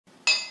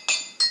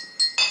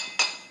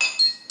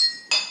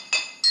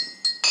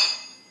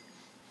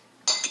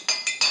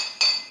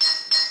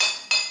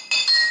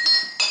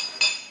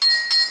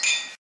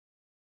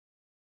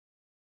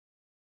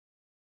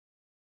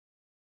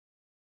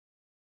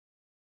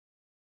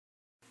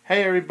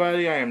Hey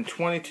everybody, I am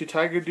 22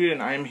 Tiger Dude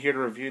and I am here to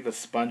review the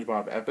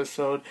SpongeBob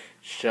episode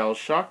Shell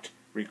Shocked,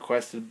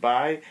 requested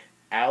by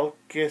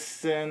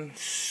Alkison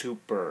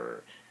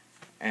Super.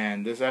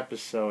 And this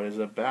episode is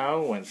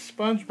about when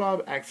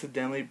SpongeBob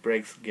accidentally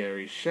breaks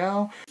Gary's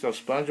shell. So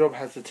SpongeBob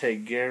has to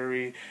take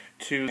Gary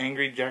to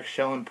Angry Jack's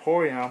Shell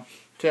Emporium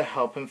to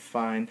help him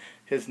find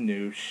his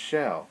new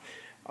shell.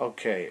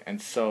 Okay,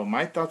 and so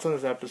my thoughts on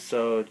this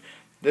episode.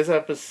 This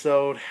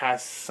episode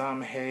has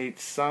some hate,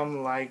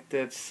 some liked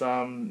it,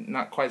 some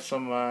not quite so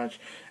much,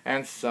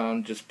 and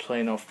some just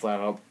plain old flat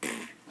out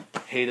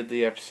hated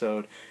the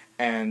episode.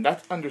 And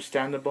that's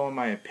understandable in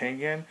my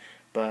opinion,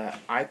 but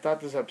I thought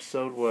this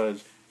episode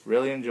was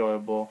really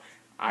enjoyable.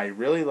 I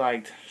really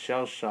liked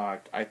Shell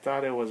Shocked. I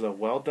thought it was a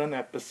well done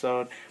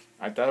episode.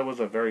 I thought it was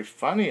a very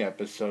funny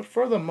episode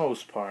for the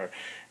most part.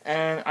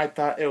 And I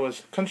thought it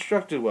was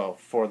constructed well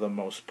for the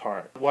most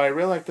part. What I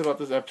really liked about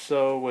this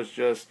episode was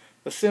just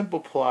the simple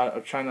plot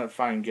of trying to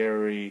find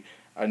Gary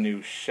a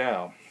new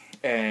shell.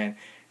 And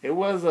it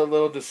was a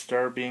little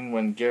disturbing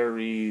when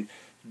Gary's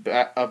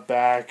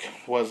back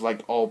was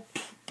like all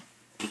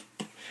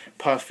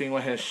puffing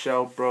when his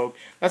shell broke.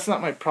 That's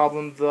not my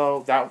problem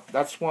though.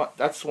 That's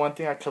one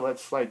thing I could let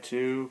slide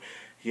too.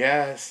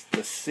 Yes,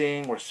 the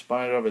scene where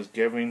SpongeBob is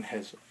giving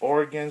his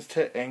organs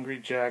to Angry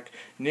Jack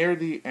near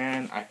the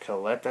end, I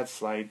could let that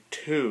slide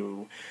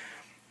too.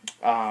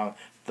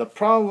 The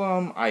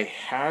problem I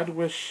had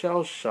with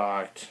Shell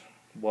Shocked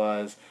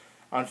was,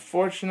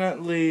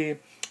 unfortunately,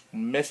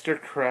 Mr.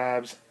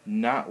 Krabs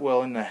not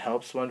willing to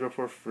help SpongeBob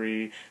for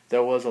free.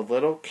 There was a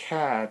little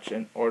catch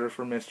in order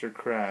for Mr.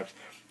 Krabs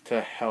to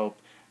help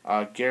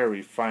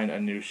Gary find a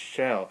new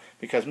shell,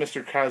 because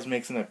Mr. Krabs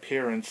makes an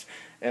appearance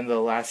in the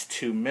last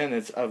 2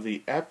 minutes of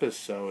the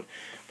episode.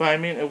 But I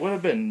mean, it would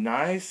have been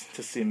nice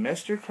to see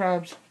Mr.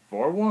 Krabs,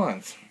 for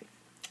once,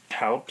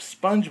 help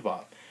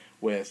SpongeBob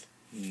with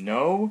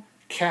no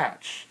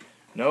catch,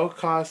 no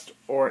cost,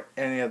 or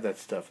any of that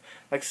stuff.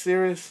 Like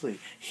seriously,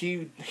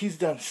 he's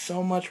done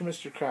so much for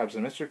Mr. Krabs,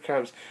 and Mr.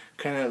 Krabs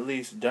could have at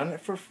least done it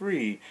for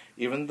free,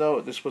 even though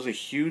this was a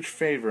huge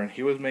favor and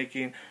he was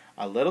making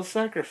a little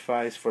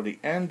sacrifice for the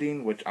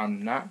ending, which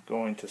I'm not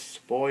going to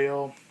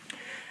spoil.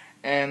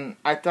 And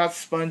I thought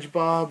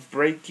SpongeBob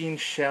breaking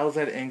shells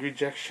at Angry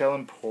Jack's Shell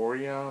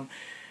Emporium,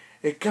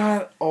 it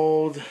got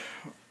old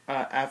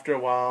after a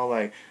while.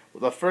 Like,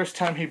 the first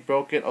time he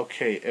broke it,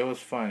 okay, it was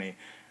funny.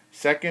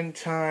 Second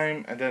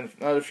time, and then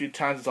another few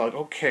times, it's like,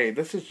 okay,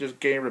 this is just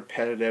getting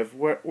repetitive.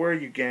 Where are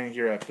you getting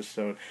your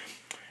episode?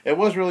 It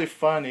was really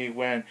funny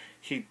when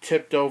he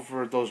tipped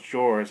over those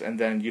drawers and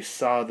then you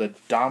saw the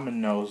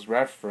dominoes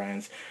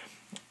reference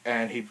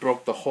and he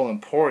broke the whole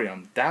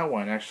Emporium. That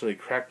one actually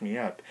cracked me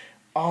up.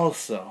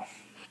 Also,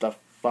 the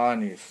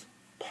funniest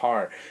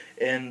part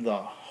in the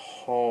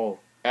whole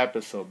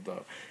episode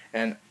though,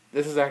 and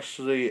this is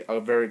actually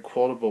a very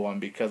quotable one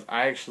because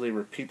I actually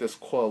repeat this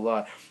quote a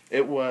lot.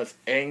 It was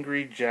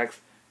Angry Jack's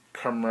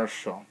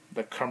commercial.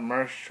 The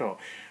commercial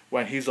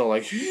when he's all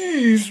like,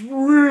 he's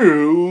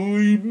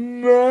really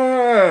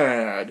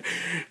mad.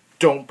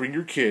 Don't bring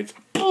your kids.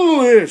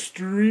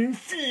 Blistering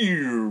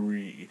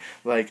fury.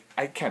 Like,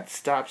 I can't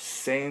stop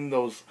saying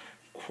those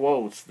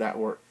quotes that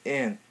were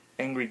in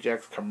Angry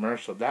Jack's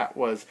commercial. That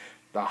was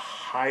the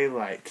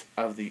highlight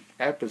of the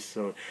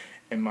episode,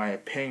 in my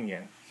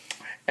opinion.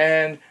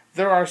 And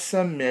there are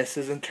some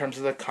misses in terms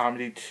of the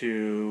comedy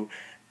too,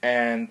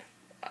 and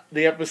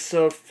the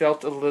episode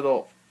felt a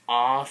little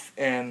off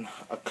in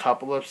a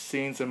couple of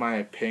scenes, in my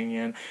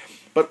opinion.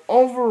 But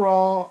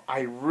overall,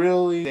 I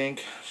really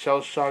think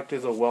Shell Shocked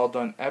is a well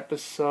done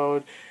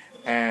episode,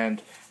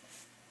 and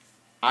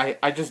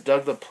I just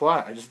dug the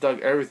plot. I just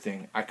dug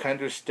everything. I can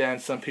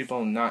understand some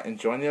people not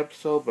enjoying the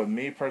episode, but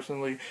me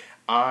personally,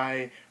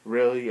 I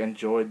really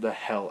enjoyed the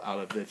hell out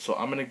of it. So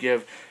I'm going to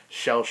give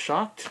Shell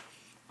Shocked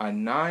a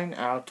 9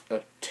 out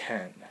of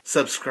 10.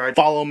 Subscribe.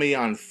 Follow me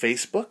on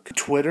Facebook,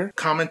 Twitter.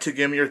 Comment to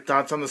give me your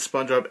thoughts on the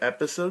SpongeBob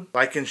episode.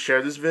 Like and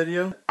share this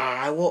video.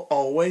 I will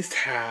always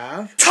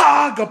have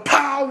Tiger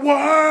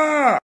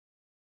Power!